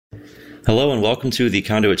Hello and welcome to the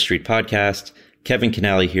Conduit Street podcast. Kevin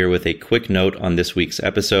Canali here with a quick note on this week's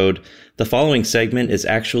episode. The following segment is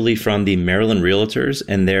actually from the Maryland Realtors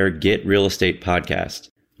and their Get Real Estate podcast.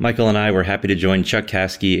 Michael and I were happy to join Chuck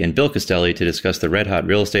Caskey and Bill Castelli to discuss the red-hot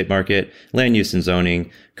real estate market, land use and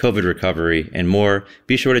zoning, COVID recovery, and more.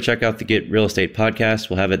 Be sure to check out the Get Real Estate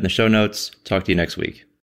podcast. We'll have it in the show notes. Talk to you next week.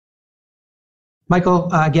 Michael,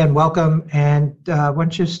 again, welcome. And why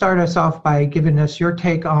don't you start us off by giving us your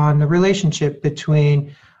take on the relationship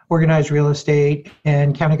between organized real estate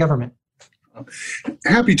and county government?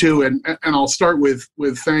 Happy to, and I'll start with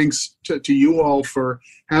thanks to you all for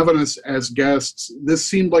having us as guests. This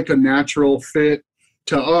seemed like a natural fit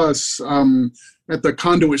to us at the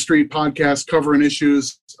Conduit Street podcast covering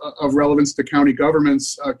issues of relevance to county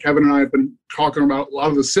governments. Kevin and I have been talking about a lot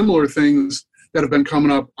of the similar things that have been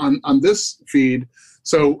coming up on this feed.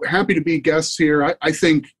 So happy to be guests here. I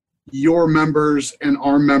think your members and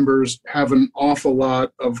our members have an awful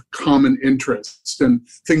lot of common interests and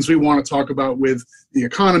things we want to talk about with the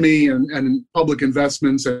economy and public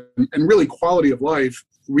investments and really quality of life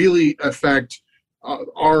really affect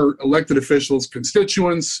our elected officials'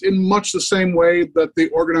 constituents in much the same way that the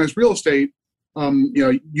organized real estate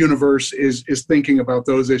universe is thinking about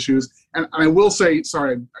those issues. And I will say,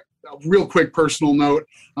 a real quick personal note,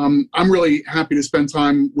 I'm really happy to spend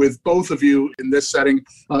time with both of you in this setting.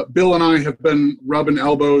 Bill and I have been rubbing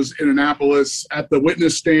elbows in Annapolis at the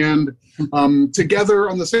witness stand together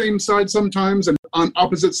on the same side sometimes and on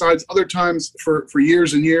opposite sides other times for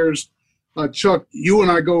years and years. Chuck, you and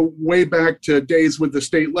I go way back to days with the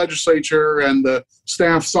state legislature and the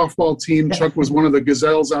staff softball team. Chuck was one of the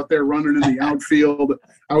gazelles out there running in the outfield.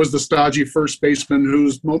 I was the stodgy first baseman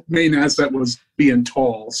whose main asset was being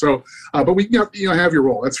tall. So, but we have your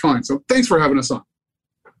role. That's fine. So thanks for having us on.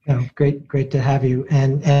 Yeah, great to have you.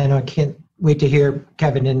 And I can't wait to hear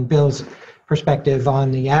Kevin and Bill's perspective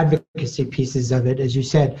on the advocacy pieces of it. As you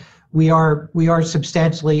said, we are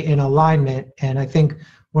substantially in alignment, and I think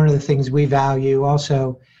one of the things we value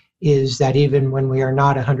also is that even when we are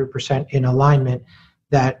not 100% in alignment,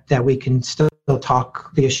 that we can still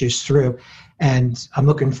talk the issues through. And I'm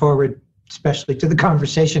looking forward, especially to the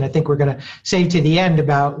conversation I think we're going to save to the end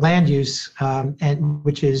about land use, and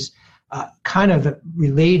which is kind of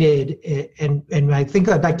related. And I think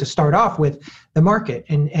I'd like to start off with the market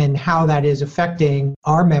and how that is affecting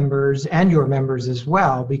our members and your members as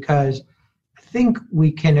well, because I think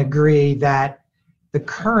we can agree that the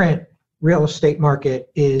current real estate market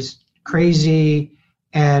is crazy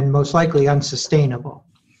and most likely unsustainable.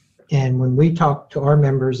 And when we talk to our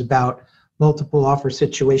members about multiple offer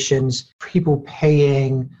situations, people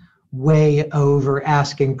paying way over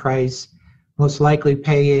asking price, most likely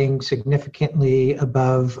paying significantly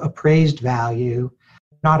above appraised value,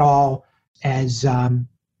 not all as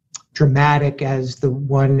dramatic as the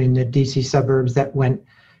one in the DC suburbs that was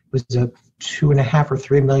a $2.5 or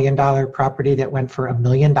 $3 million property that went for $1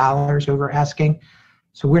 million over asking.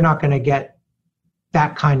 So we're not going to get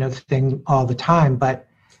that kind of thing all the time, but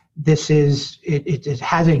this is it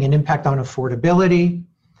having an impact on affordability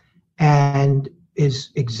and is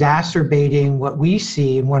exacerbating what we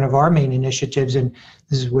see in one of our main initiatives, and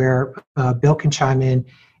this is where Bill can chime in,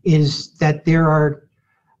 is that there are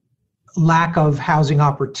lack of housing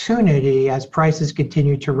opportunity as prices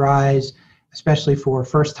continue to rise, especially for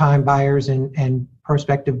first-time buyers and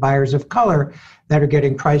prospective buyers of color that are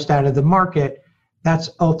getting priced out of the market. That's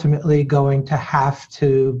ultimately going to have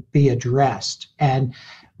to be addressed. And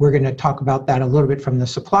we're going to talk about that a little bit from the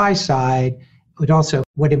supply side, but also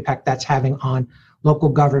what impact that's having on local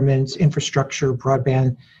governments, infrastructure,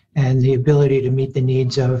 broadband, and the ability to meet the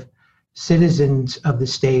needs of citizens of the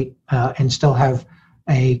state and still have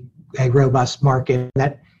a robust market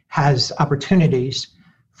that has opportunities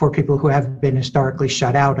for people who have been historically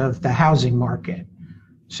shut out of the housing market.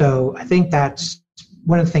 So I think that's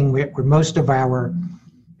one of the things where most of our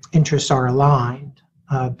interests are aligned.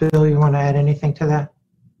 Bill, you want to add anything to that?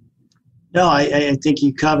 No, I think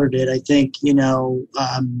you covered it. I think,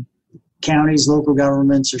 counties, local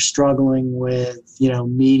governments are struggling with,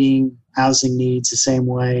 meeting housing needs the same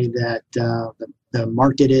way that the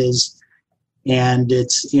market is. And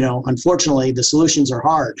it's, unfortunately, the solutions are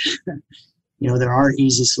hard. There aren't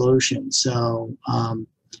easy solutions. So,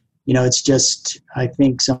 it's just, I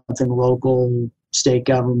think something local, state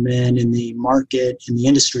government, and the market and the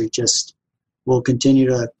industry just will continue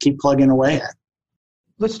to keep plugging away at.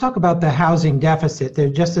 Let's talk about the housing deficit.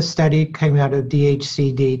 There's just a study came out of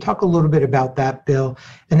DHCD. Talk a little bit about that, Bill.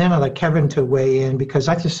 And then I'd like Kevin to weigh in, because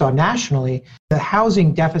I just saw nationally, the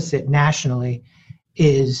housing deficit nationally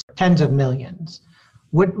is tens of millions.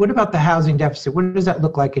 What about the housing deficit? What does that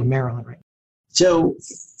look like in Maryland right now? So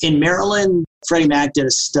in Maryland, Freddie Mac did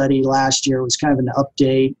a study last year. It was kind of an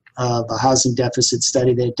update of a housing deficit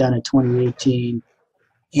study they'd done in 2018.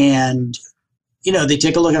 And, they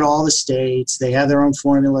take a look at all the states. They have their own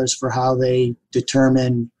formulas for how they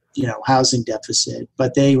determine, housing deficit.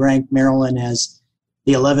 But they rank Maryland as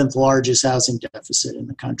the 11th largest housing deficit in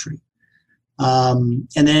the country. And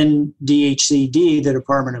then DHCD, the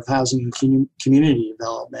Department of Housing and Community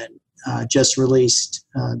Development, just released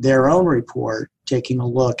their own report taking a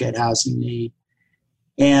look at housing need.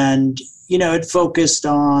 And, it focused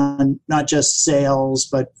on not just sales,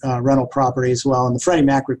 but rental property as well. And the Freddie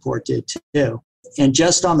Mac report did too. And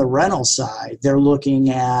just on the rental side, they're looking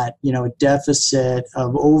at, a deficit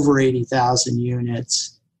of over 80,000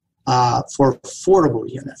 units for affordable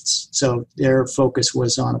units. So their focus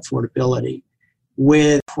was on affordability,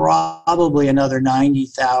 with probably another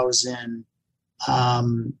 90,000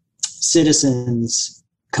 citizens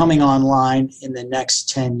coming online in the next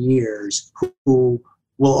 10 years who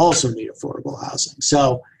will also need affordable housing.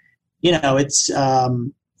 So, it's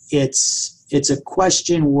a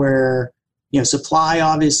question where, supply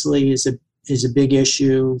obviously is a big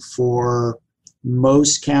issue for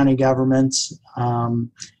most county governments,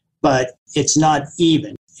 but it's not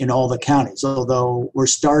even in all the counties, although we're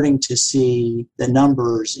starting to see the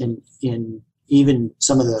numbers in even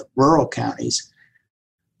some of the rural counties.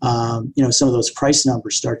 Some of those price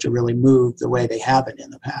numbers start to really move the way they haven't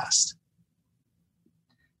in the past.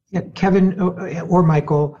 Yeah, Kevin or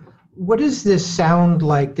Michael, what does this sound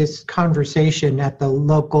like, this conversation at the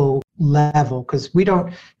local level? Because we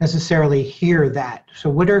don't necessarily hear that. So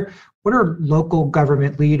what are local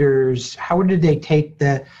government leaders, how did they take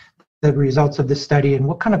the results of the study, and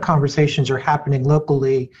what kind of conversations are happening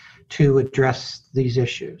locally to address these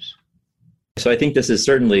issues? So I think this is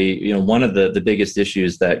certainly, one of the biggest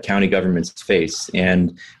issues that county governments face.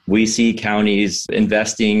 And we see counties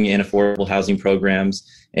investing in affordable housing programs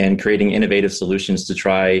and creating innovative solutions to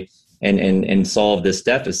try and solve this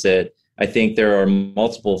deficit. I think there are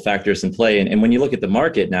multiple factors in play. And when you look at the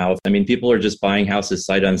market now, people are just buying houses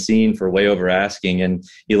sight unseen for way over asking. And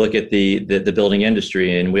you look at the building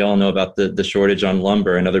industry, and we all know about the shortage on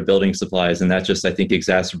lumber and other building supplies. And that just, I think,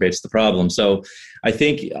 exacerbates the problem. So I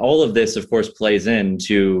think all of this, of course, plays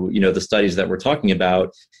into, the studies that we're talking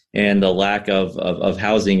about and the lack of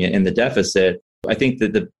housing in the deficit. I think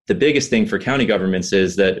that the biggest thing for county governments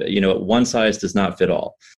is that, one size does not fit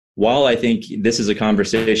all. While I think this is a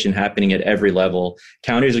conversation happening at every level,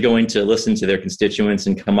 counties are going to listen to their constituents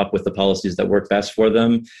and come up with the policies that work best for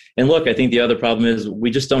them. And look, I think the other problem is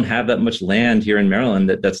we just don't have that much land here in Maryland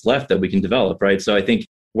that's left that we can develop, right? So I think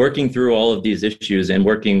working through all of these issues and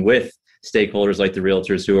working with stakeholders like the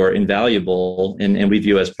realtors who are invaluable and we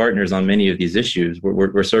view as partners on many of these issues.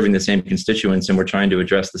 We're serving the same constituents and we're trying to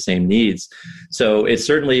address the same needs. So it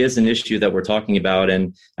certainly is an issue that we're talking about.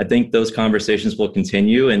 And I think those conversations will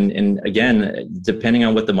continue. And again, depending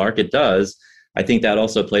on what the market does, I think that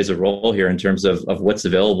also plays a role here in terms of what's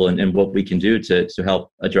available and what we can do to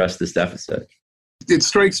help address this deficit. It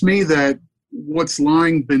strikes me that what's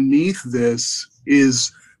lying beneath this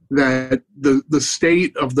is that the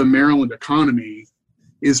state of the Maryland economy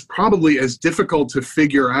is probably as difficult to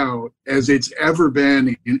figure out as it's ever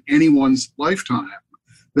been in anyone's lifetime.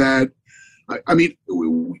 That,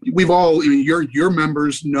 we've all, your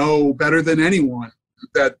members know better than anyone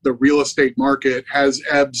that the real estate market has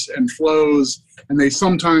ebbs and flows, and they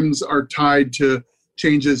sometimes are tied to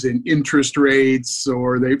changes in interest rates,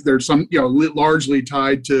 or they're largely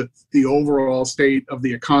tied to the overall state of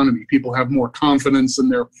the economy. People have more confidence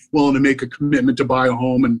and they're willing to make a commitment to buy a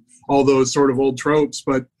home and all those sort of old tropes.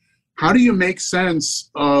 But how do you make sense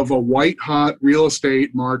of a white hot real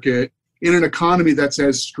estate market in an economy that's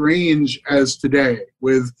as strange as today,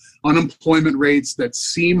 with unemployment rates that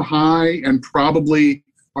seem high and probably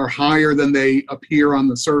are higher than they appear on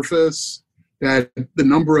the surface, that the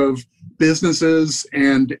number of businesses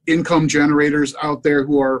and income generators out there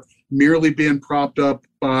who are merely being propped up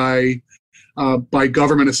by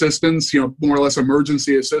government assistance, more or less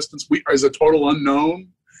emergency assistance, as a total unknown,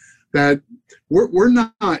 that we're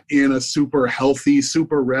not in a super healthy,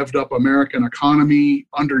 super revved up American economy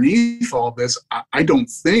underneath all this. I don't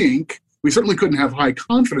think. We certainly couldn't have high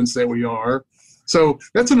confidence that we are. So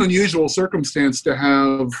that's an unusual circumstance to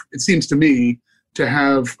have, it seems to me, to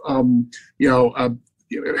have,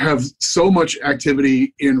 have so much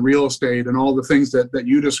activity in real estate and all the things that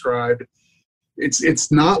you described.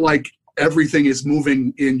 It's not like everything is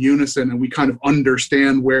moving in unison and we kind of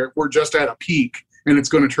understand where we're just at a peak and it's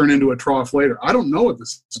going to turn into a trough later. I don't know what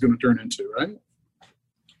this is going to turn into, right?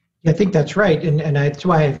 I think that's right. And that's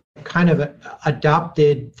why I've kind of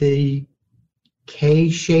adopted the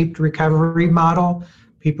K-shaped recovery model.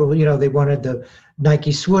 People, they wanted the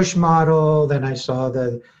Nike swoosh model. Then I saw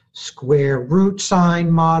the square root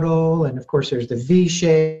sign model. And of course, there's the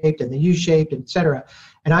V-shaped and the U-shaped, et cetera.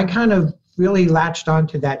 And I kind of really latched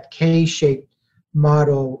onto that K-shaped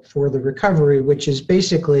model for the recovery, which is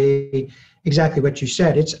basically exactly what you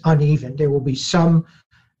said. It's uneven. There will be some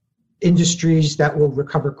industries that will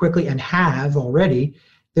recover quickly and have already.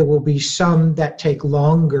 There will be some that take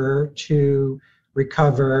longer to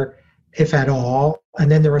recover, if at all,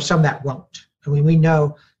 and then there are some that won't. I mean, we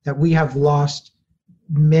know that we have lost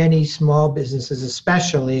many small businesses,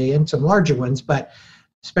 especially, and some larger ones, but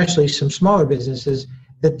especially some smaller businesses,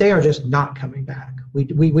 that they are just not coming back.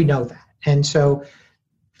 We know that. And so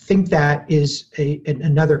I think that is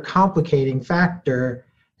another complicating factor.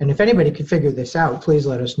 And if anybody could figure this out, please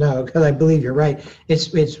let us know, because I believe you're right.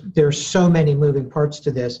 There's so many moving parts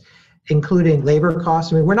to this, including labor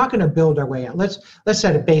costs. I mean, we're not going to build our way out. Let's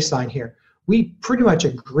set a baseline here. We pretty much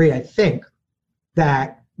agree, I think,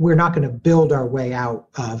 that we're not going to build our way out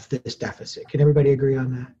of this deficit. Can everybody agree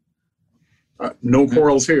on that? No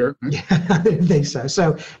quarrels here. Yeah, I didn't think so.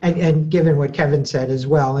 So, and given what Kevin said as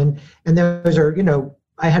well, and those are,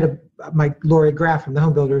 I had Lori Graff from the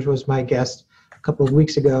Home Builders was my guest a couple of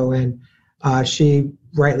weeks ago, and she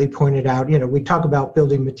rightly pointed out, we talk about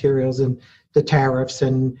building materials and the tariffs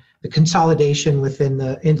and the consolidation within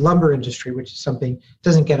the lumber industry, which is something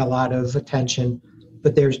doesn't get a lot of attention,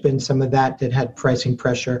 but there's been some of that had pricing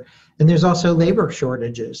pressure. And there's also labor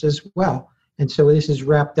shortages as well. And so this is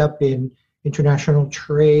wrapped up in international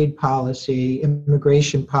trade policy,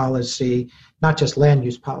 immigration policy, not just land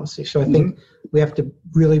use policy. So I think we have to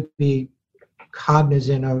really be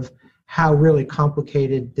cognizant of how really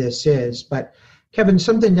complicated this is. But Kevin,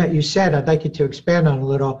 something that you said, I'd like you to expand on a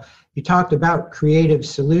little. You talked about creative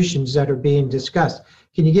solutions that are being discussed.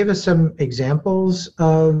 Can you give us some examples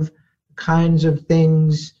of kinds of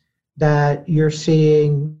things that you're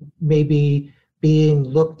seeing maybe being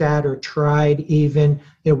looked at or tried even?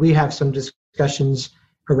 We have some discussions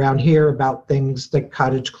around here about things like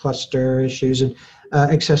cottage cluster issues and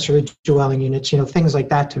accessory dwelling units, things like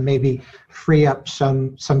that, to maybe free up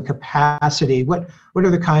some capacity. What are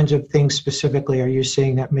the kinds of things specifically are you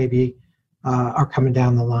seeing that maybe are coming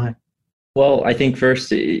down the line? Well, I think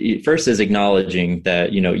first is acknowledging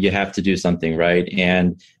that, you have to do something, right?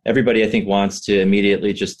 And everybody, I think, wants to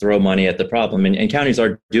immediately just throw money at the problem. And counties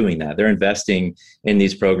are doing that. They're investing in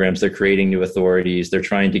these programs. They're creating new authorities. They're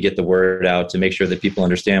trying to get the word out to make sure that people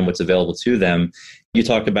understand what's available to them. You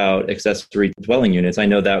talk about accessory dwelling units. I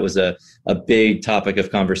know that was a big topic of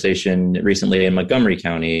conversation recently in Montgomery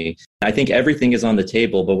County. I think everything is on the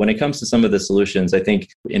table, but when it comes to some of the solutions, I think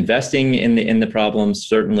investing in the problems,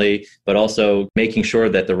 certainly, but also making sure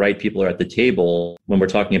that the right people are at the table when we're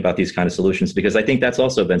talking about these kind of solutions, because I think that's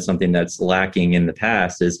also been something that's lacking in the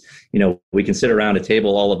past is, we can sit around a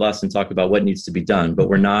table, all of us, and talk about what needs to be done, but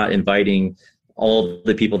we're not inviting all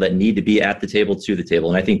the people that need to be at the table to the table.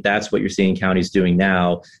 And I think that's what you're seeing counties doing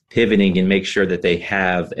now, pivoting and make sure that they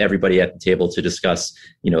have everybody at the table to discuss,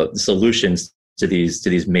 the solutions to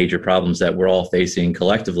these major problems that we're all facing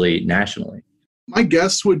collectively nationally. My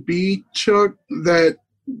guess would be, Chuck, that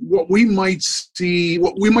what we might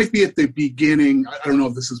be at the beginning, I don't know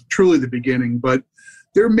if this is truly the beginning, but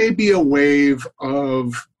there may be a wave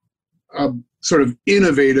of sort of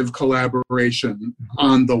innovative collaboration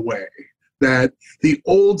on the way. That the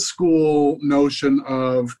old school notion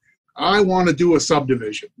of, I want to do a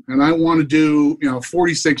subdivision and I want to do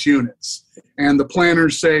 46 units, and the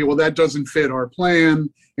planners say, well, that doesn't fit our plan,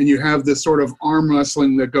 and you have this sort of arm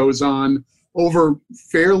wrestling that goes on over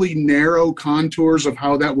fairly narrow contours of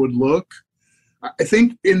how that would look. I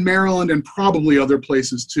think in Maryland and probably other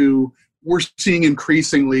places too, we're seeing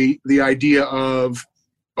increasingly the idea of,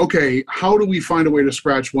 okay, how do we find a way to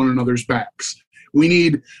scratch one another's backs? We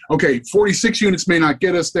need, 46 units may not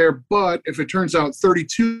get us there, but if it turns out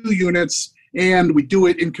 32 units and we do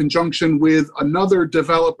it in conjunction with another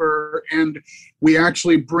developer and we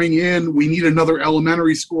actually we need another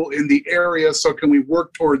elementary school in the area, so can we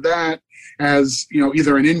work toward that as,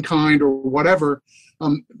 either an in-kind or whatever,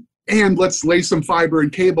 and let's lay some fiber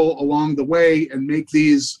and cable along the way and make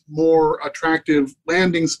these more attractive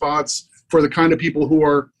landing spots for the kind of people who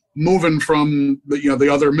are moving from the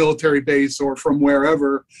other military base or from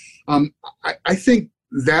wherever. I think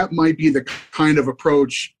that might be the kind of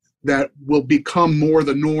approach that will become more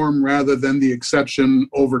the norm rather than the exception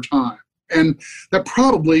over time. And that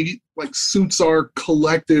probably suits our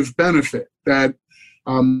collective benefit, that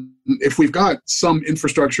If we've got some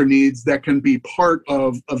infrastructure needs that can be part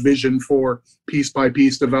of a vision for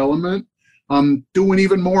piece-by-piece development, doing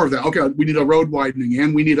even more of that. Okay, we need a road widening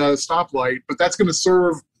and we need a stoplight, but that's going to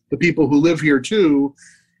serve the people who live here too.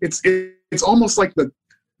 It's almost like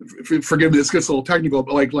forgive me, this gets a little technical,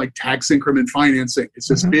 but like tax increment financing. It's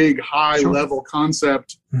this big, high-level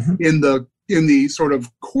concept in the sort of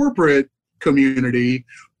corporate community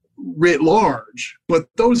writ large. But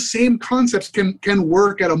those same concepts can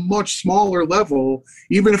work at a much smaller level,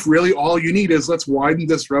 even if really all you need is let's widen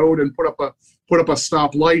this road and put up a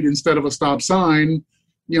stoplight instead of a stop sign.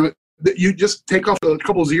 You just take off a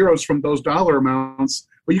couple zeros from those dollar amounts,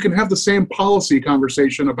 but you can have the same policy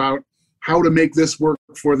conversation about how to make this work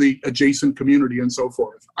for the adjacent community and so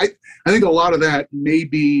forth. I think a lot of that may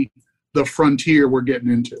be the frontier we're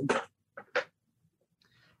getting into.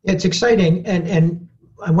 It's exciting, and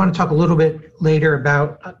I want to talk a little bit later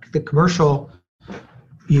about the commercial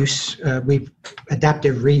use,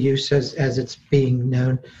 adaptive reuse as it's being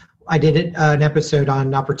known. I did an episode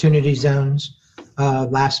on opportunity zones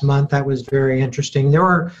last month. That was very interesting.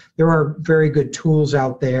 There are very good tools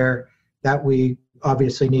out there that we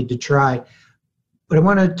obviously need to try. But I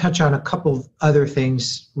want to touch on a couple of other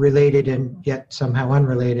things related and yet somehow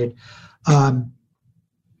unrelated.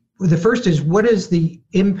 The first is, what is the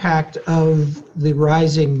impact of the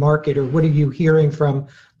rising market, or what are you hearing from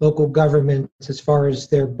local governments as far as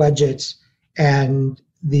their budgets and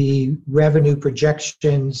the revenue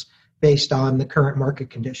projections based on the current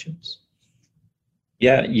market conditions?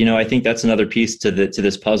 Yeah, I think that's another piece to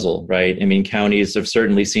this puzzle, right? I mean, counties have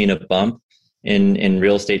certainly seen a bump in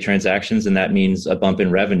real estate transactions, and that means a bump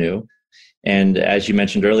in revenue. And as you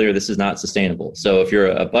mentioned earlier, this is not sustainable. So if you're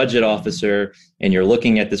a budget officer and you're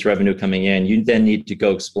looking at this revenue coming in, you then need to go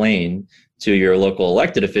explain to your local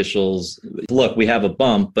elected officials, look, we have a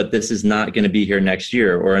bump, but this is not going to be here next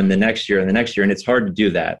year or in the next year and the next year. And it's hard to do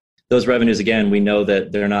that. Those revenues, again, we know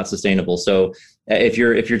that they're not sustainable. So if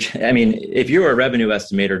you're a revenue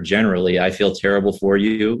estimator, generally, I feel terrible for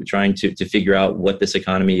you trying to figure out what this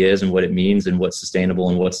economy is and what it means and what's sustainable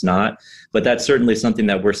and what's not. But that's certainly something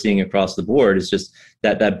that we're seeing across the board, is just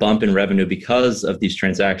that bump in revenue because of these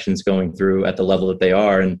transactions going through at the level that they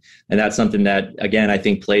are. And that's something that, again, I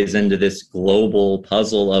think plays into this global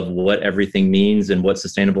puzzle of what everything means and what's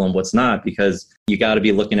sustainable and what's not, because you got to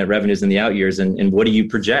be looking at revenues in the out years and what do you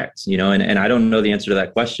project, and I don't know the answer to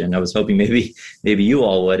that question. I was hoping maybe you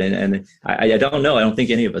all would. And I don't know. I don't think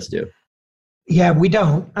any of us do. Yeah, we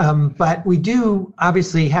don't. But we do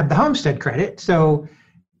obviously have the homestead credit. So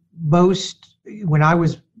when I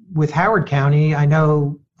was with Howard County, I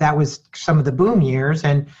know that was some of the boom years.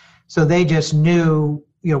 And so they just knew,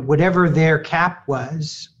 whatever their cap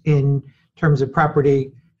was in terms of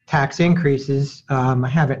property tax increases. I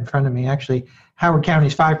have it in front of me, actually. Howard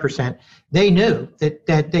County's 5%. They knew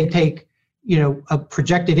that they take, a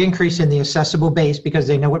projected increase in the assessable base because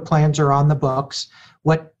they know what plans are on the books,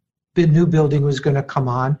 what the new building was going to come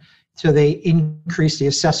on. So they increased the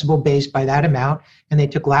assessable base by that amount, and they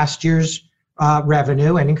took last year's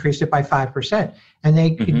revenue and increased it by 5%.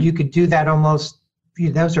 And you could do that almost.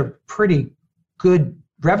 Those are pretty good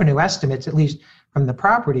revenue estimates, at least from the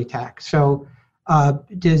property tax. So how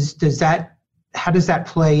does that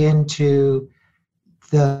play into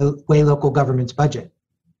the way local governments budget?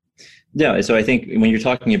 Yeah, so I think when you're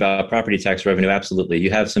talking about property tax revenue, absolutely,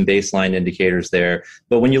 you have some baseline indicators there.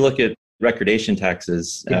 But when you look at recordation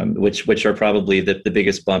taxes, which are probably the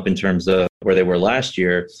biggest bump in terms of where they were last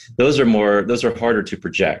year, those are harder to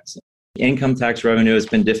project. Income tax revenue has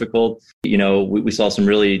been difficult. We saw some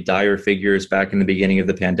really dire figures back in the beginning of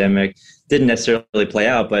the pandemic. Didn't necessarily play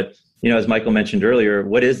out, but as Michael mentioned earlier,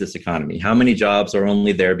 what is this economy? How many jobs are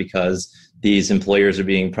only there because these employers are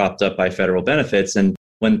being propped up by federal benefits? And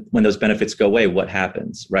when those benefits go away, what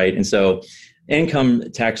happens, right? And so income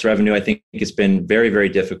tax revenue, I think, has been very, very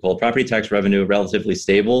difficult. Property tax revenue, relatively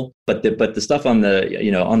stable, but the stuff on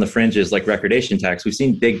the fringes, like recordation tax, we've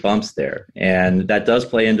seen big bumps there, and that does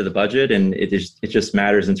play into the budget, and it just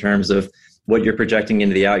matters in terms of what you're projecting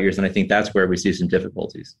into the out years, and I think that's where we see some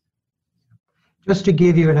difficulties. Just to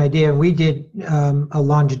give you an idea, we did a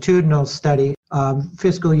longitudinal study,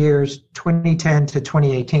 fiscal years 2010 to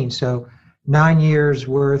 2018, so 9 years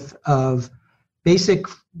worth of basic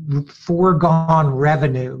foregone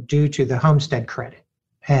revenue due to the homestead credit.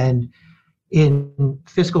 And in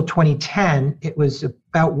fiscal 2010, it was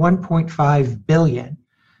about 1.5 billion,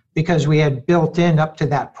 because we had built in up to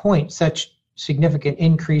that point such significant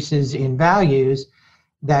increases in values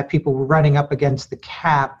that people were running up against the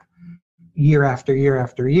cap year after year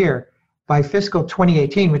after year. By fiscal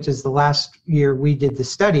 2018, which is the last year we did the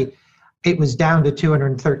study, it was down to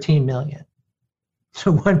 213 million.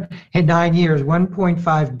 So in 9 years,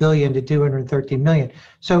 1.5 billion to 213 million.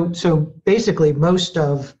 So basically, most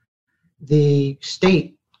of the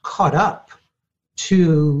state caught up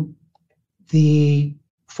to the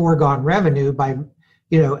foregone revenue by,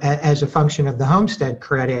 as a function of the homestead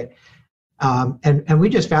credit. And we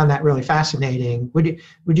just found that really fascinating. What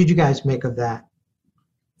did you guys make of that?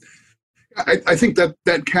 I think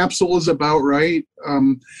that capsule is about right.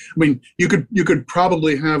 You could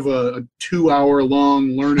probably have a 2-hour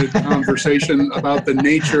long learned conversation about the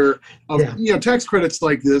nature of tax credits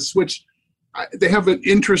like this, which they have an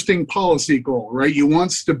interesting policy goal, right? You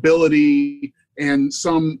want stability and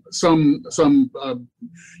some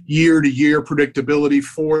year-to-year predictability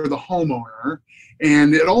for the homeowner,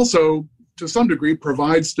 and it also, to some degree,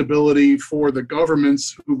 provides stability for the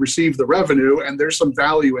governments who receive the revenue, and there's some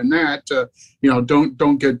value in that.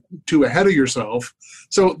 Don't get too ahead of yourself.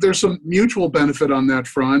 So there's some mutual benefit on that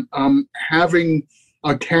front. Having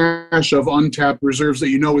a cache of untapped reserves that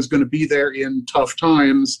is going to be there in tough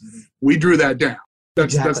times, we drew that down.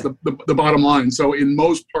 That's the bottom line. So in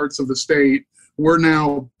most parts of the state, we're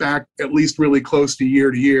now back at least really close to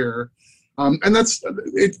year, and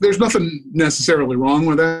there's nothing necessarily wrong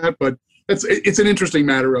with that, but it's an interesting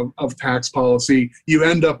matter of tax policy. You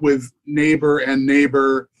end up with neighbor and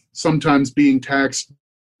neighbor sometimes being taxed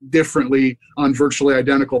differently on virtually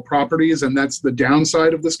identical properties, and that's the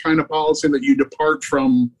downside of this kind of policy, that you depart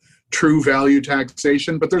from true value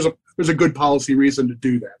taxation. But there's a good policy reason to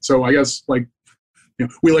do that. So I guess,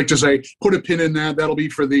 we like to say, put a pin in that. That'll be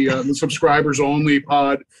for the subscribers only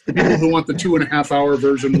pod. People who want the 2.5-hour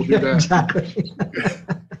version will do that. Exactly.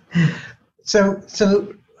 So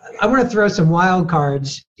I want to throw some wild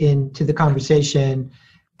cards into the conversation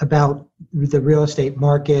about the real estate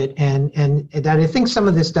market, and that I think some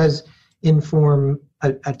of this does inform,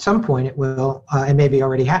 at some point it will, and maybe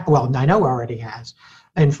already I know already has,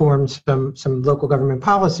 informed some local government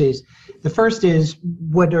policies. The first is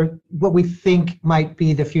what we think might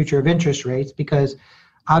be the future of interest rates, because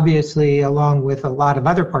obviously, along with a lot of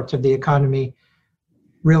other parts of the economy,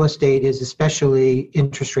 real estate is especially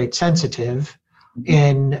interest rate sensitive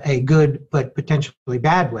in a good but potentially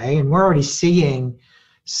bad way. And we're already seeing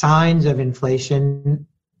signs of inflation,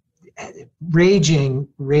 raging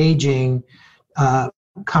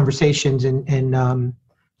conversations and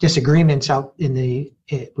disagreements out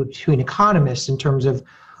between economists in terms of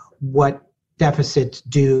what deficits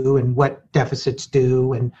do and what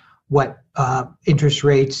interest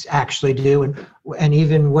rates actually do, and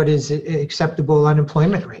even what is acceptable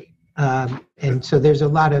unemployment rate. And so there's a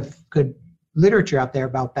lot of good literature out there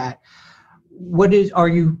about that. Are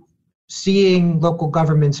you seeing local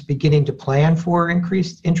governments beginning to plan for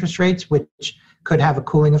increased interest rates, which could have a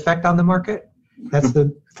cooling effect on the market? That's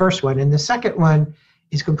the first one. And the second one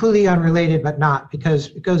is completely unrelated, but not, because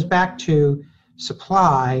it goes back to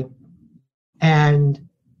supply and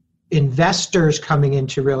investors coming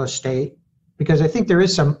into real estate, because I think there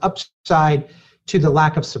is some upside to the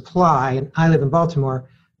lack of supply. And I live in Baltimore,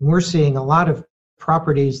 and we're seeing a lot of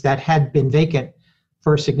properties that had been vacant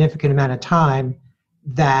for a significant amount of time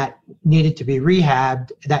that needed to be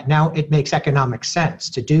rehabbed, that now it makes economic sense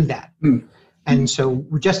to do that. Mm. And so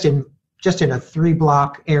we're just in a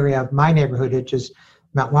 3-block area of my neighborhood, which is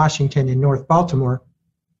Mount Washington in North Baltimore.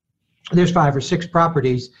 There's 5 or 6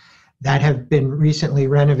 properties that have been recently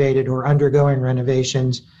renovated or undergoing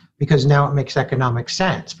renovations, because now it makes economic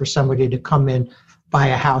sense for somebody to come in, buy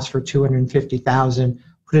a house for $250,000,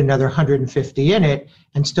 put another $150 in it,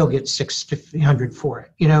 and still get $600 for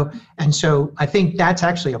it. And so I think that's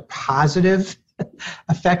actually a positive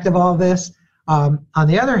effect of all this. On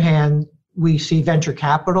the other hand, we see venture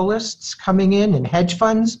capitalists coming in and hedge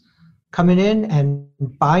funds coming in and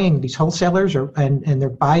buying these wholesalers, and they're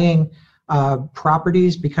buying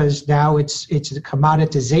properties, because now it's a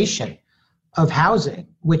commoditization of housing,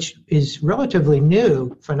 which is relatively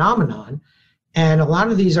new phenomenon. And a lot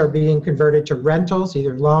of these are being converted to rentals,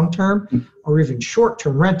 either long-term or even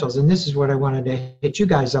short-term rentals. And this is what I wanted to hit you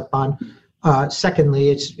guys up on. Secondly,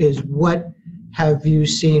 is what have you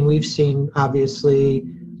seen? We've seen, obviously,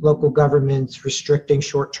 local governments restricting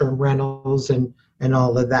short-term rentals and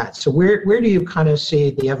all of that. So where do you kind of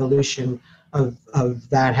see the evolution of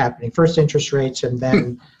that happening? First interest rates, and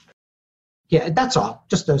then yeah, that's all.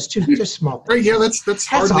 Just those two, just small things. Right? Yeah, that's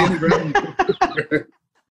hardly anything.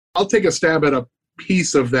 I'll take a stab at a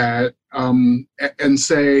piece of that and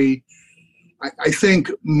say, I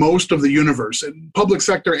think most of the universe, public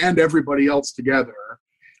sector and everybody else together,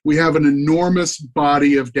 we have an enormous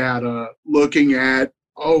body of data looking at,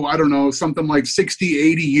 something like 60,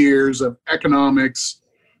 80 years of economics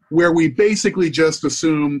where we basically just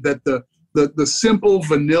assume that the simple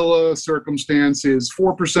vanilla circumstance is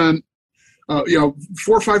 4%, 4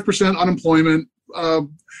 or 5% unemployment,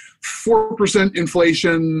 4%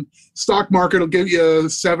 inflation, stock market will give you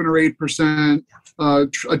 7 or 8%,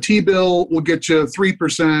 a T-bill will get you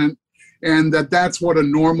 3%, and that's what a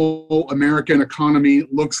normal American economy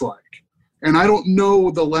looks like. And I don't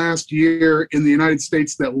know the last year in the United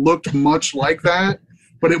States that looked much like that,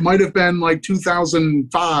 but it might have been like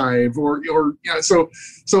 2005 so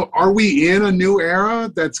are we in a new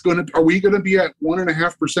era are we going to be at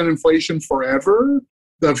 1.5% inflation forever?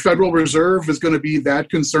 The Federal Reserve is going to be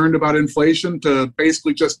that concerned about inflation to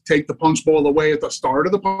basically just take the punch bowl away at the start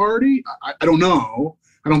of the party? I don't know.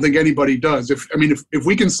 I don't think anybody does. If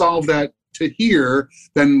we can solve that to here,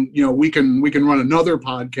 then we can run another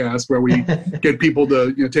podcast where we get people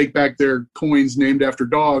to take back their coins named after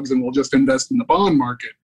dogs, and we'll just invest in the bond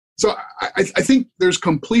market. So I think there's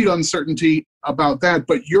complete uncertainty about that.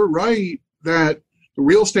 But you're right that the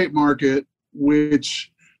real estate market,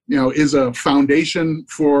 which is a foundation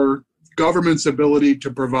for government's ability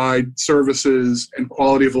to provide services and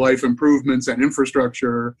quality of life improvements and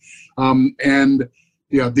infrastructure, and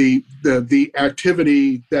the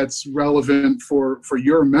activity that's relevant for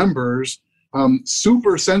your members,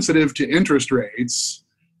 super sensitive to interest rates.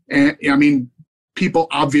 And people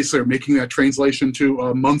obviously are making that translation to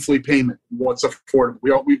a monthly payment. What's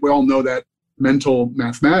affordable? We all know that mental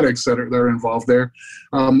mathematics that are involved there.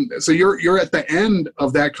 So you're at the end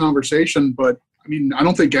of that conversation, but I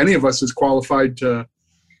don't think any of us is qualified to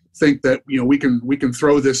think that we can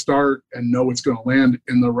throw this dart and know it's going to land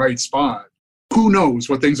in the right spot. Who knows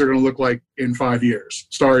what things are going to look like in 5 years?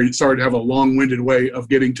 Sorry to have a long-winded way of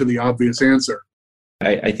getting to the obvious answer.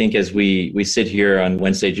 I think as we sit here on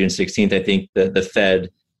Wednesday, June 16th, I think the Fed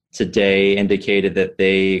today indicated that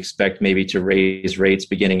they expect maybe to raise rates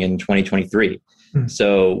beginning in 2023.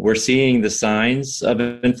 So we're seeing the signs of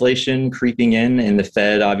inflation creeping in, and the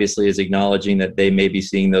Fed obviously is acknowledging that they may be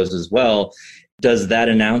seeing those as well. Does that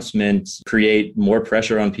announcement create more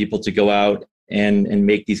pressure on people to go out and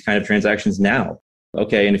make these kind of transactions now?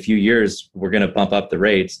 Okay, in a few years, we're going to bump up the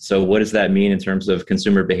rates. So what does that mean in terms of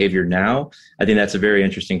consumer behavior now? I think that's a very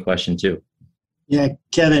interesting question too. Yeah,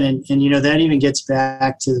 Kevin, and that even gets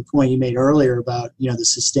back to the point you made earlier about the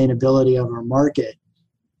sustainability of our market,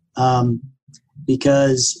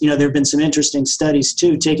 because there have been some interesting studies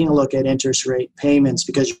too, taking a look at interest rate payments,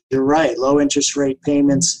 because you're right, low interest rate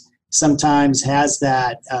payments sometimes has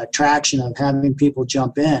that traction of having people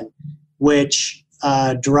jump in, which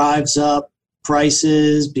drives up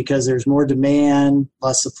prices because there's more demand,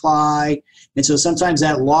 less supply. And so sometimes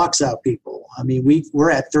that locks out people.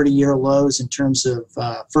 We're at 30-year lows in terms of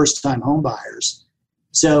first-time home buyers.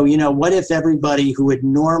 So, what if everybody who would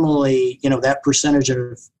normally, that percentage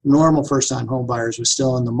of normal first-time home buyers was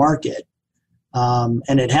still in the market?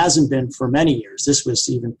 And it hasn't been for many years. This was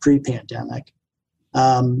even pre-pandemic.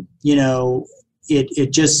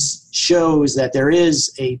 It just shows that there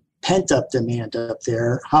is a pent-up demand up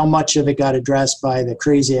there. How much of it got addressed by the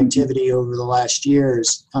crazy activity over the last year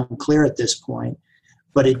is unclear at this point.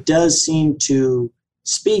 But it does seem to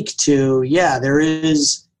speak to, there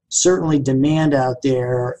is certainly demand out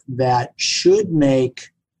there that should make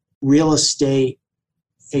real estate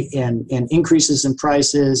and increases in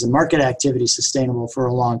prices and market activity sustainable for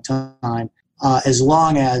a long time, as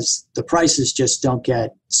long as the prices just don't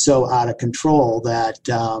get so out of control that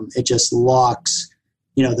it just locks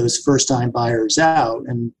those first-time buyers out,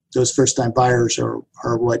 and those first-time buyers are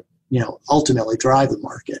what ultimately drive the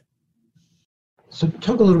market. So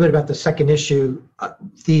talk a little bit about the second issue.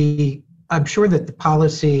 I'm sure that the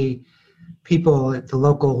policy people at the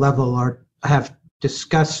local level have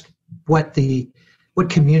discussed what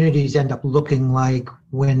communities end up looking like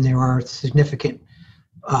when there are significant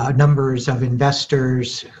numbers of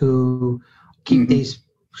investors who keep these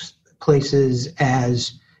places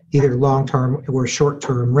as either long-term or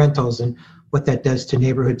short-term rentals, and what that does to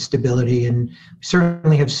neighborhood stability. And we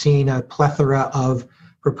certainly have seen a plethora of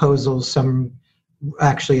proposals, some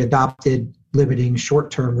actually adopted limiting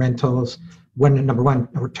short-term rentals. Number one,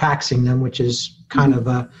 we're taxing them, which is kind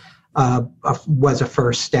of was a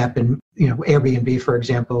first step. And Airbnb, for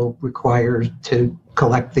example, requires to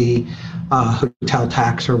collect the hotel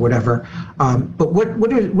tax or whatever. But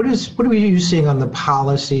what are you seeing on the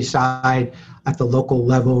policy side at the local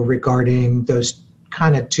level regarding those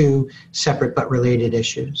kind of two separate but related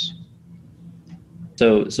issues?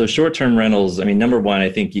 So short-term rentals, number one, I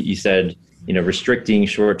think you said restricting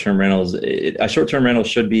short-term rentals. A short-term rental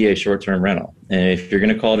should be a short-term rental. And if you're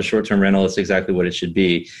going to call it a short-term rental, it's exactly what it should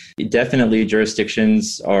be. Definitely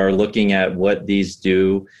jurisdictions are looking at what these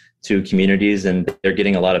do to communities, and they're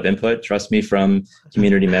getting a lot of input, trust me, from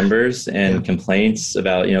community members and complaints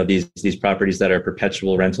about, these properties that are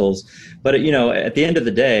perpetual rentals. But, at the end of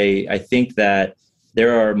the day, I think that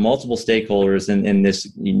there are multiple stakeholders in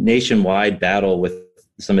this nationwide battle with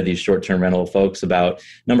some of these short-term rental folks about,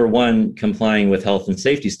 number one, complying with health and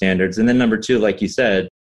safety standards. And then number two, like you said,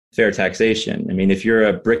 fair taxation. I mean, if you're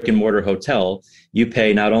a brick and mortar hotel, you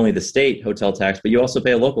pay not only the state hotel tax, but you also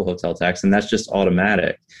pay a local hotel tax, and that's just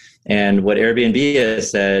automatic. And what Airbnb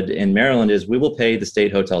has said in Maryland is, we will pay the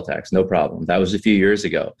state hotel tax, no problem. That was a few years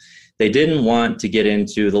ago. They didn't want to get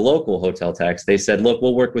into the local hotel tax. They said, look,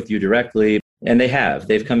 we'll work with you directly. And they have.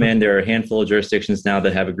 They've come in. There are a handful of jurisdictions now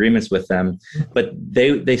that have agreements with them. But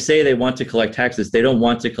they say they want to collect taxes. They don't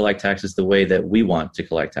want to collect taxes the way that we want to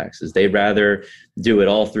collect taxes. They'd rather do it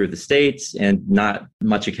all through the states and not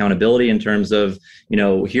much accountability in terms of,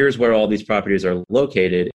 here's where all these properties are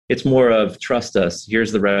located. It's more of trust us.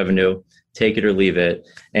 Here's the revenue. Take it or leave it.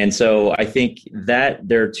 And so I think that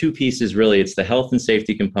there are two pieces, really. It's the health and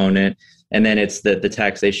safety component, and then it's the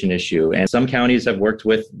taxation issue. And some counties have worked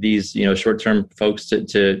with these, short-term folks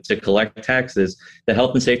to collect taxes. The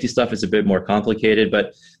health and safety stuff is a bit more complicated,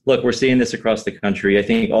 but look, we're seeing this across the country. I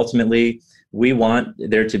think ultimately we want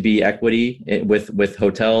there to be equity with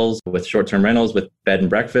hotels, with short-term rentals, with bed and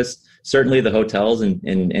breakfast. Certainly the hotels and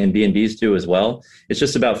B&Bs do as well. It's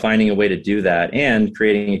just about finding a way to do that and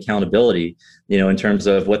creating accountability, in terms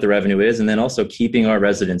of what the revenue is, and then also keeping our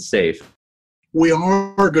residents safe. We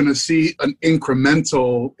are going to see an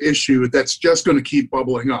incremental issue that's just going to keep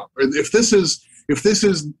bubbling up. If this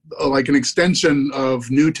is like an extension of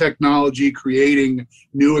new technology creating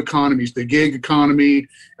new economies, the gig economy,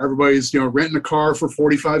 everybody's renting a car for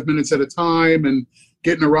 45 minutes at a time and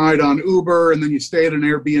getting a ride on Uber, and then you stay at an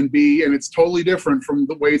Airbnb, and it's totally different from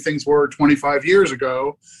the way things were 25 years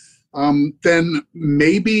ago. Then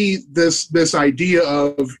maybe this idea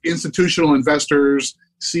of institutional investors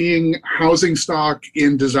seeing housing stock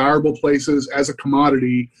in desirable places as a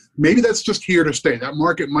commodity, maybe that's just here to stay. That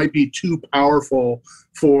market might be too powerful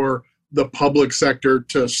for the public sector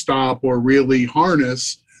to stop or really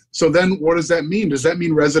harness. So then what does that mean? Does that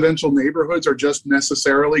mean residential neighborhoods are just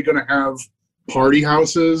necessarily going to have party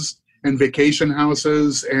houses and vacation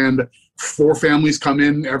houses, and 4 families come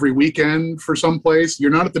in every weekend for someplace?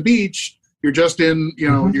 You're not at the beach. You're just in,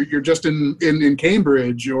 you're just in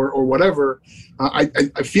Cambridge or whatever. I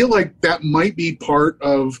feel like that might be part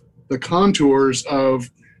of the contours of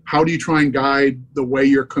how do you try and guide the way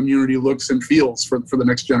your community looks and feels for the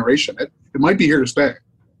next generation. It might be here to stay.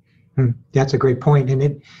 That's a great point. And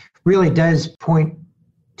it really does point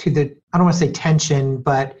to I don't want to say tension,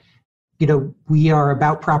 but, we are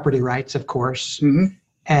about property rights, of course.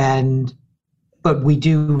 Mm-hmm. But we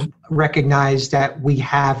do recognize that we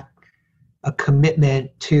have a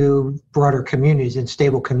commitment to broader communities and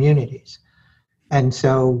stable communities. And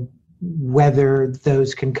so whether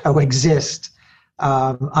those can coexist,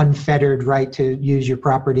 unfettered right to use your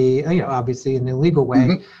property, obviously in a legal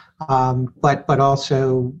way, mm-hmm. But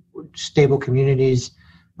also stable communities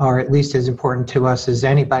are at least as important to us as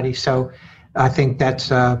anybody. So I think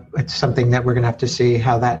that's it's something that we're going to have to see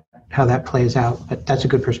how that plays out. But that's a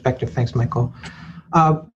good perspective. Thanks, Michael.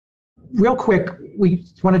 Real quick, we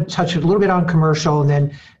want to touch a little bit on commercial and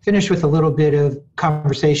then finish with a little bit of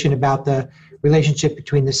conversation about the relationship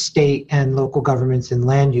between the state and local governments in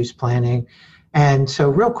land use planning. And so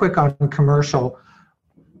real quick on commercial,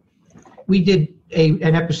 we did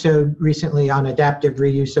an episode recently on adaptive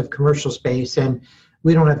reuse of commercial space, and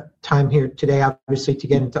we don't have time here today, obviously, to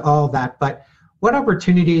get into all of that, but what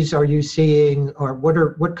opportunities are you seeing, or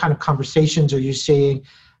what kind of conversations are you seeing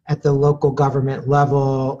at the local government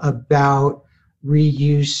level about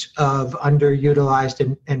reuse of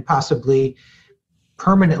underutilized and possibly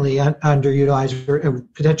permanently underutilized or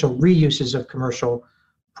potential reuses of commercial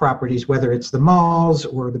properties, whether it's the malls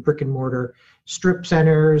or the brick and mortar strip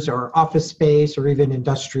centers or office space or even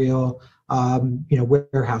industrial,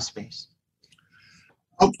 warehouse space?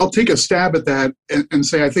 I'll take a stab at that and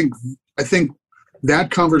say I think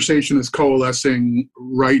that conversation is coalescing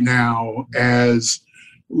right now as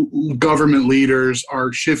government leaders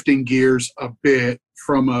are shifting gears a bit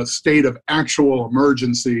from a state of actual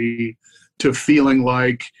emergency to feeling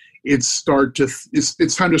like it's time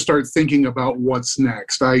to start thinking about what's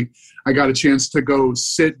next. I got a chance to go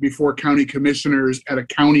sit before county commissioners at a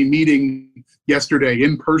county meeting yesterday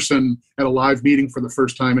in person at a live meeting for the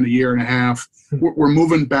first time in a year and a half. We're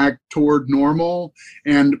moving back toward normal,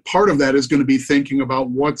 and part of that is going to be thinking about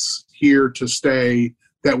what's here to stay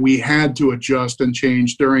that we had to adjust and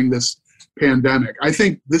change during this pandemic. I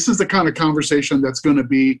think this is the kind of conversation that's going to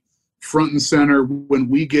be front and center when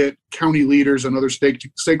we get county leaders and other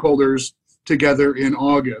stakeholders together in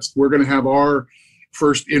August. We're going to have our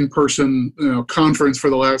first in-person conference for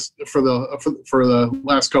the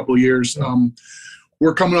last couple of years.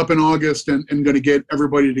 We're coming up in August and going to get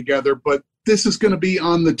everybody together, but this is going to be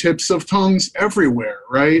on the tips of tongues everywhere,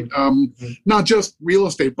 right? Not just real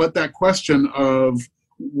estate, but that question of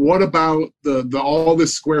what about the all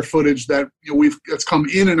this square footage that that's come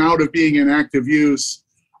in and out of being in active use?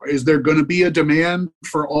 Is there going to be a demand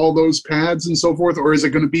for all those pads and so forth, or is it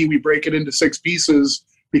going to be we break it into 6 pieces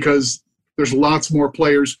because there's lots more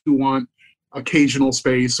players who want occasional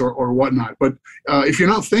space or whatnot? But if you're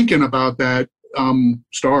not thinking about that,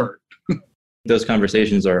 start. Those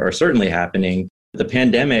conversations are certainly happening. The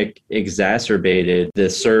pandemic exacerbated the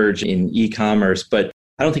surge in e-commerce, but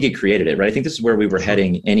I don't think it created it, right? I think this is where we were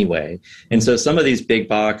heading anyway. And so some of these big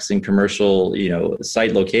box and commercial,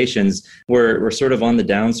 site locations were sort of on the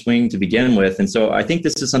downswing to begin with. And so I think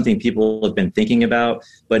this is something people have been thinking about,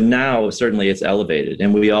 but now certainly it's elevated.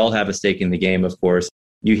 And we all have a stake in the game, of course.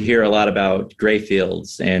 You hear a lot about gray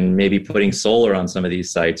fields and maybe putting solar on some of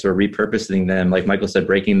these sites or repurposing them, like Michael said,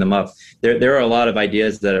 breaking them up. There are a lot of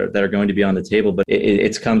ideas that are going to be on the table, but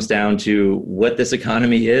it comes down to what this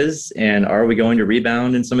economy is, and are we going to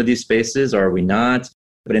rebound in some of these spaces, or are we not?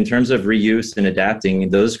 But in terms of reuse and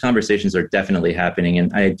adapting, those conversations are definitely happening.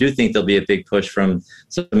 And I do think there'll be a big push from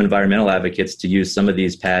some environmental advocates to use some of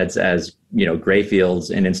these pads as, gray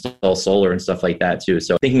fields and install solar and stuff like that too.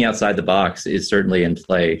 So thinking outside the box is certainly in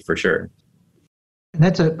play for sure. And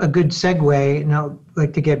that's a good segue. And I'd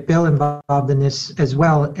like to get Bill involved in this as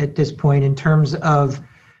well at this point in terms of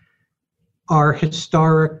our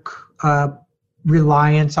historic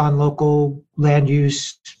reliance on local land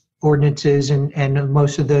use ordinances and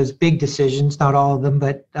most of those big decisions, not all of them,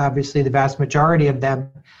 but obviously the vast majority of them.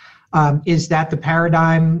 Is that the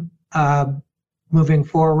paradigm moving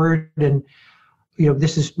forward? And we're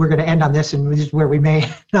going to end on this, and this is where we may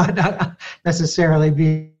not necessarily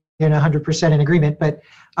be in 100% in agreement, but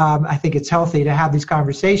I think it's healthy to have these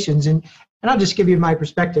conversations. And I'll just give you my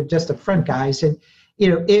perspective just up front, guys. And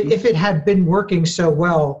if it had been working so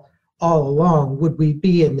well all along, would we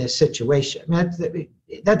be in this situation?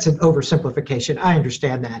 That's an oversimplification. I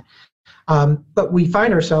understand that. But we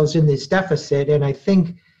find ourselves in this deficit, and I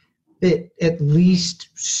think that at least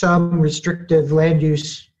some restrictive land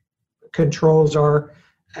use controls are,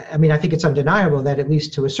 I think it's undeniable that at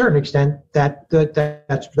least to a certain extent that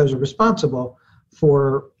those are responsible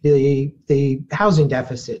for the housing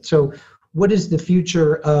deficit. So what does the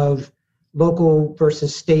future of local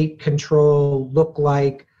versus state control look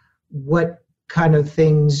like? What kind of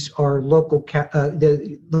things are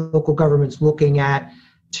the local governments looking at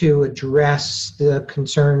to address the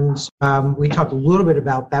concerns? We talked a little bit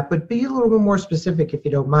about that, but be a little bit more specific if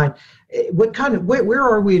you don't mind. Where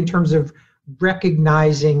are we in terms of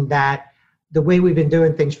recognizing that the way we've been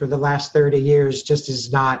doing things for the last 30 years just is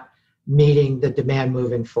not meeting the demand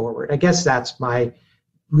moving forward? I guess that's my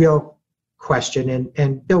real question.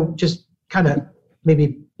 And Bill, just kind of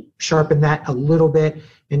maybe sharpen that a little bit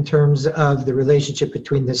in terms of the relationship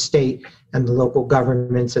between the state and the local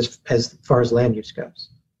governments as far as land use goes.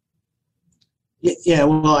 Yeah,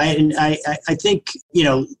 well, I think,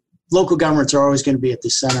 local governments are always going to be at the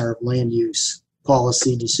center of land use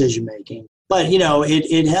policy decision-making. But,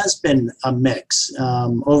 it has been a mix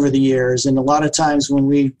over the years. And a lot of times when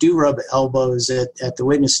we do rub elbows at the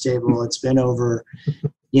witness table, it's been over,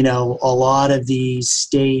 a lot of these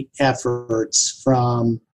state efforts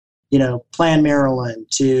from, Plan Maryland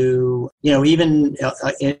to, even though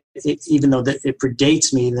it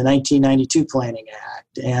predates me, the 1992 Planning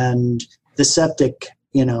Act and the septic,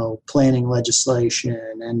 planning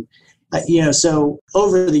legislation. And, so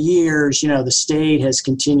over the years, the state has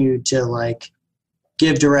continued to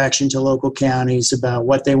give direction to local counties about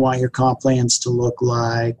what they want your comp plans to look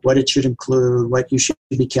like, what it should include, what you should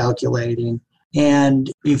be calculating. And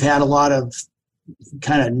you've had a lot of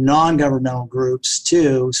kind of non-governmental groups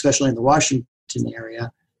too, especially in the Washington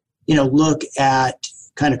area, look at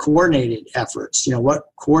kind of coordinated efforts, what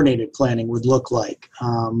coordinated planning would look like.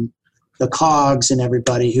 The COGS and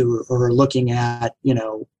everybody who are looking at,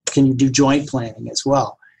 can you do joint planning as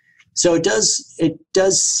well? So it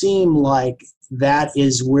does seem like that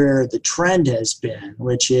is where the trend has been,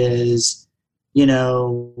 which is,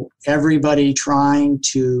 everybody trying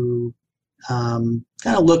to kind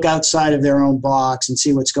of look outside of their own box and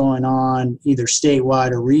see what's going on either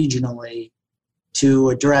statewide or regionally to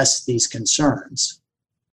address these concerns.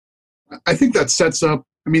 I think that sets up,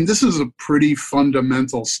 this is a pretty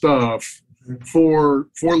fundamental stuff for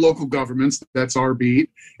local governments, that's our beat,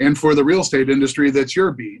 and for the real estate industry, that's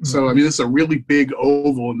your beat. So, this is a really big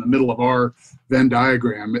oval in the middle of our Venn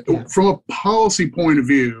diagram. Yeah. From a policy point of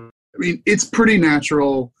view, it's pretty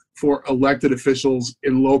natural for elected officials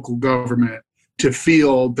in local government to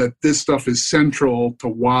feel that this stuff is central to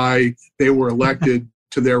why they were elected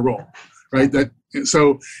to their role, right?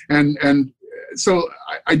 So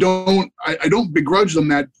I don't begrudge them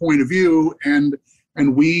that point of view, and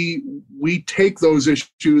we take those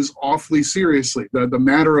issues awfully seriously. The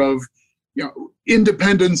matter of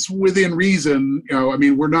independence within reason.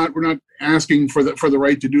 We're not asking for the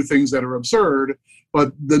right to do things that are absurd,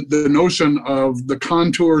 but the notion of the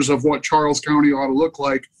contours of what Charles County ought to look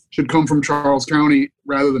like should come from Charles County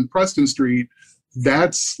rather than Preston Street.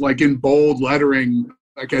 That's like in bold lettering.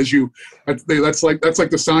 Like that's like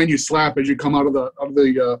the sign you slap as you come out of the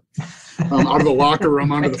locker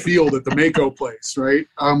room onto the field at the Mako place, right?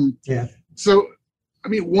 So,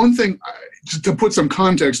 one thing just to put some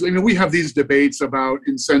context. We have these debates about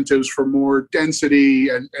incentives for more density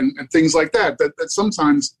and things like that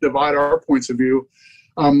sometimes divide our points of view.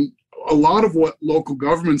 A lot of what local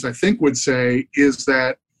governments, I think, would say is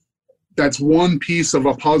that that's one piece of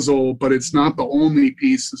a puzzle, but it's not the only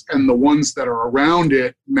piece, and the ones that are around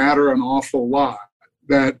it matter an awful lot.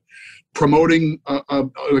 That promoting a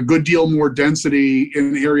good deal more density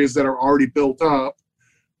in areas that are already built up,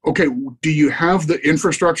 okay, do you have the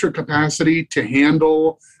infrastructure capacity to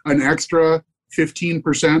handle an extra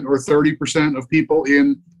 15% or 30% of people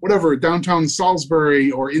in whatever, downtown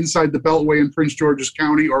Salisbury or inside the Beltway in Prince George's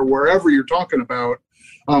County or wherever you're talking about?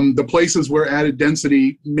 The places where added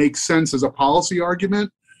density makes sense as a policy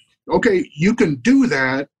argument, okay, you can do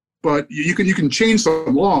that, but you can change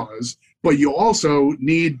some laws, but you also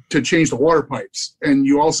need to change the water pipes, and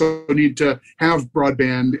you also need to have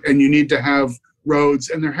broadband, and you need to have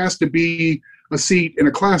roads, and there has to be a seat in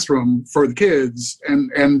a classroom for the kids,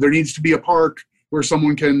 and there needs to be a park where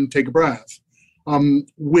someone can take a breath.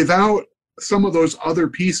 Without some of those other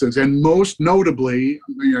pieces, and most notably,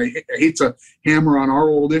 I hate to hammer on our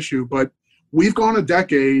old issue, but we've gone a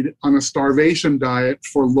decade on a starvation diet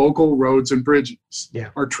for local roads and bridges. Yeah.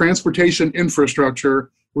 Our transportation infrastructure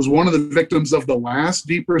was one of the victims of the last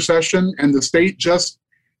deep recession, and the state just,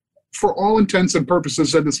 for all intents and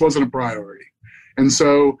purposes, said this wasn't a priority. And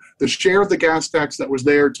so the share of the gas tax that was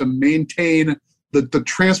there to maintain the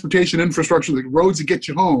transportation infrastructure, the roads that get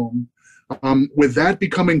you home, with that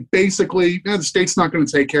becoming basically, the state's not going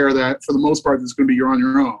to take care of that. For the most part, it's going to be you're on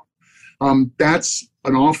your own. That's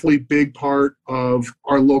an awfully big part of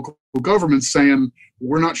our local government saying,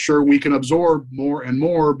 we're not sure we can absorb more and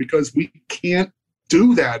more because we can't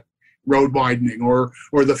do that road widening or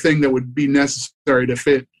the thing that would be necessary to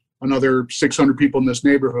fit another 600 people in this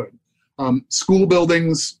neighborhood. School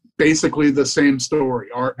buildings, basically the same story.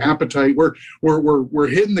 Our appetite, we're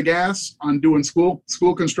hitting the gas on doing school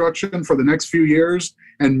construction for the next few years,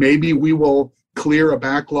 and maybe we will clear a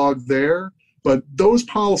backlog there. But those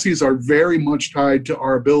policies are very much tied to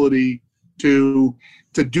our ability to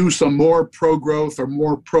do some more pro-growth or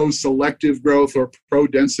more pro-selective growth or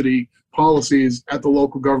pro-density policies at the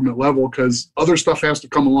local government level, because other stuff has to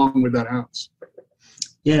come along with that house.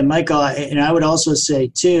 Yeah, Michael, and I would also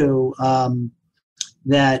say too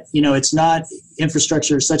that it's not,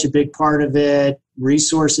 infrastructure is such a big part of it,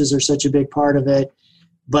 resources are such a big part of it,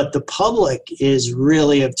 but the public is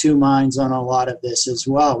really of two minds on a lot of this as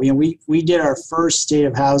well. We did our first state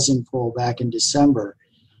of housing poll back in December,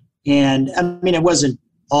 and it wasn't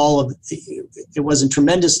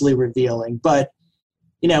tremendously revealing, but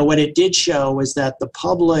what it did show was that the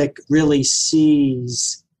public really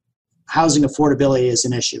sees housing affordability as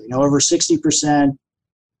an issue. Over 60%,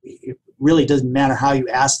 it really doesn't matter how you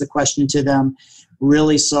ask the question to them,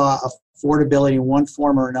 really saw affordability in one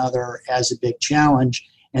form or another as a big challenge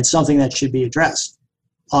and something that should be addressed.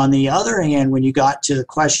 On the other hand, when you got to the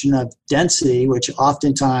question of density, which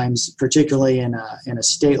oftentimes, particularly in a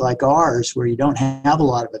state like ours, where you don't have a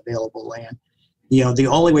lot of available land, the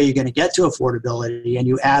only way you're going to get to affordability, and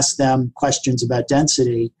you ask them questions about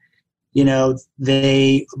density,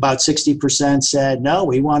 they about 60% said, no,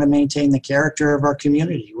 we want to maintain the character of our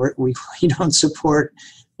community. We don't support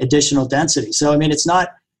additional density. So, it's not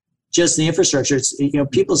just the infrastructure. It's,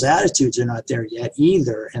 people's attitudes are not there yet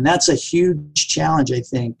either. And that's a huge challenge, I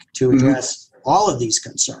think, to address all of these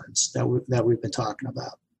concerns that we've been talking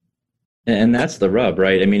about. And that's the rub,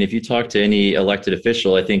 right? I mean, if you talk to any elected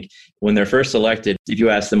official, I think when they're first elected, if you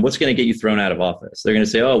ask them, what's going to get you thrown out of office? They're going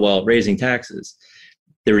to say, oh, well, raising taxes.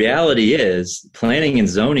 The reality is planning and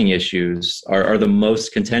zoning issues are the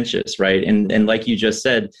most contentious, right? And like you just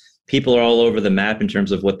said, people are all over the map in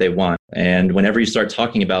terms of what they want. And whenever you start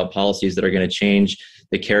talking about policies that are going to change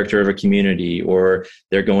the character of a community, or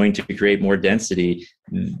they're going to create more density,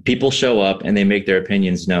 people show up and they make their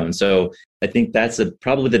opinions known. So I think that's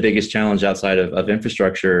probably the biggest challenge outside of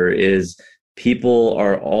infrastructure is people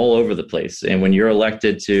are all over the place. And when you're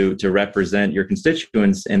elected to represent your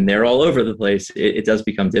constituents and they're all over the place, it does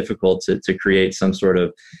become difficult to create some sort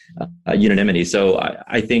of unanimity. So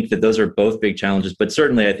I think that those are both big challenges, but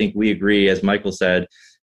certainly I think we agree, as Michael said,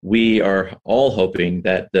 we are all hoping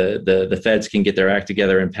that the feds can get their act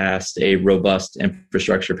together and pass a robust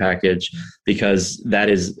infrastructure package, because that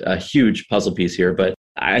is a huge puzzle piece here. But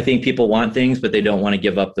I think people want things, but they don't want to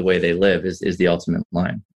give up the way they live is the ultimate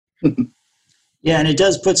line. Yeah, and it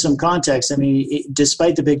does put some context. I mean,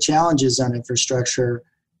 despite the big challenges on infrastructure,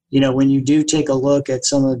 when you do take a look at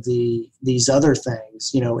some of these other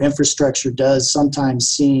things, infrastructure does sometimes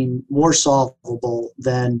seem more solvable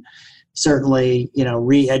than certainly,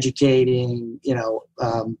 re-educating,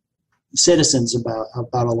 citizens about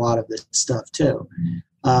a lot of this stuff too.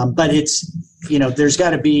 But it's, there's got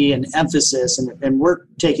to be an emphasis, and we're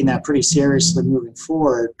taking that pretty seriously moving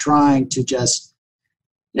forward, trying to just,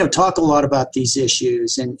 talk a lot about these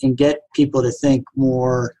issues and get people to think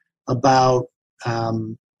more about,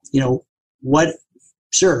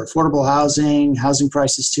 sure, affordable housing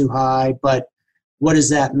prices too high, but what does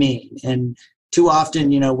that mean? And too often,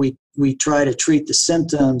 we try to treat the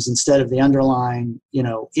symptoms instead of the underlying,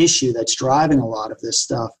 issue that's driving a lot of this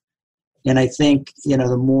stuff. And I think,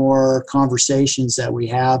 the more conversations that we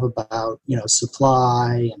have about,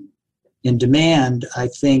 supply and demand, I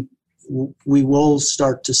think we will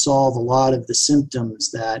start to solve a lot of the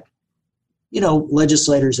symptoms that,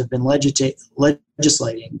 legislators have been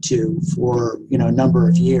legislating to for, a number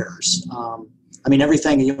of years.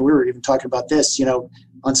 Everything, we were even talking about this,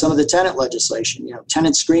 on some of the tenant legislation,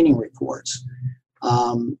 tenant screening reports.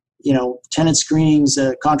 Tenant screening is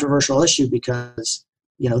a controversial issue because,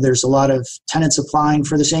 there's a lot of tenants applying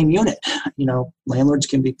for the same unit. Landlords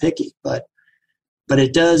can be picky, but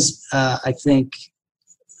it does, I think,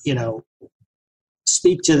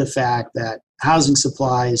 speak to the fact that housing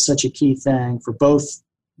supply is such a key thing for both,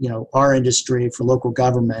 our industry, for local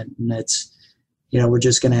government, and it's, we're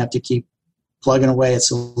just going to have to keep plugging away at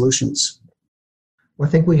solutions. Well,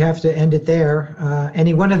 I think we have to end it there.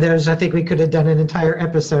 Any one of those, I think we could have done an entire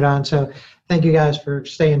episode on. So thank you guys for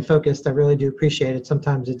staying focused. I really do appreciate it.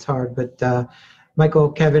 Sometimes it's hard, but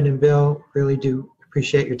Michael, Kevin, and Bill, really do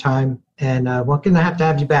appreciate your time. And we're going to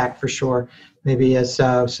have you back for sure. Maybe as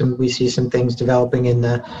we see some things developing in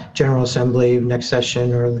the General Assembly next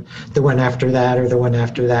session, or the one after that, or the one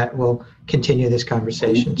after that, we'll continue this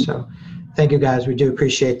conversation. So thank you guys. We do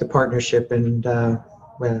appreciate the partnership, and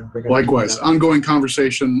likewise, ongoing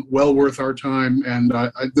conversation, well worth our time. And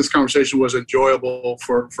this conversation was enjoyable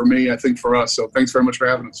for me, I think for us. So thanks very much for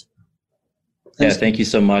having us. Yeah, thank you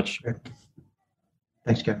so much.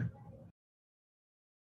 Thanks, Kevin.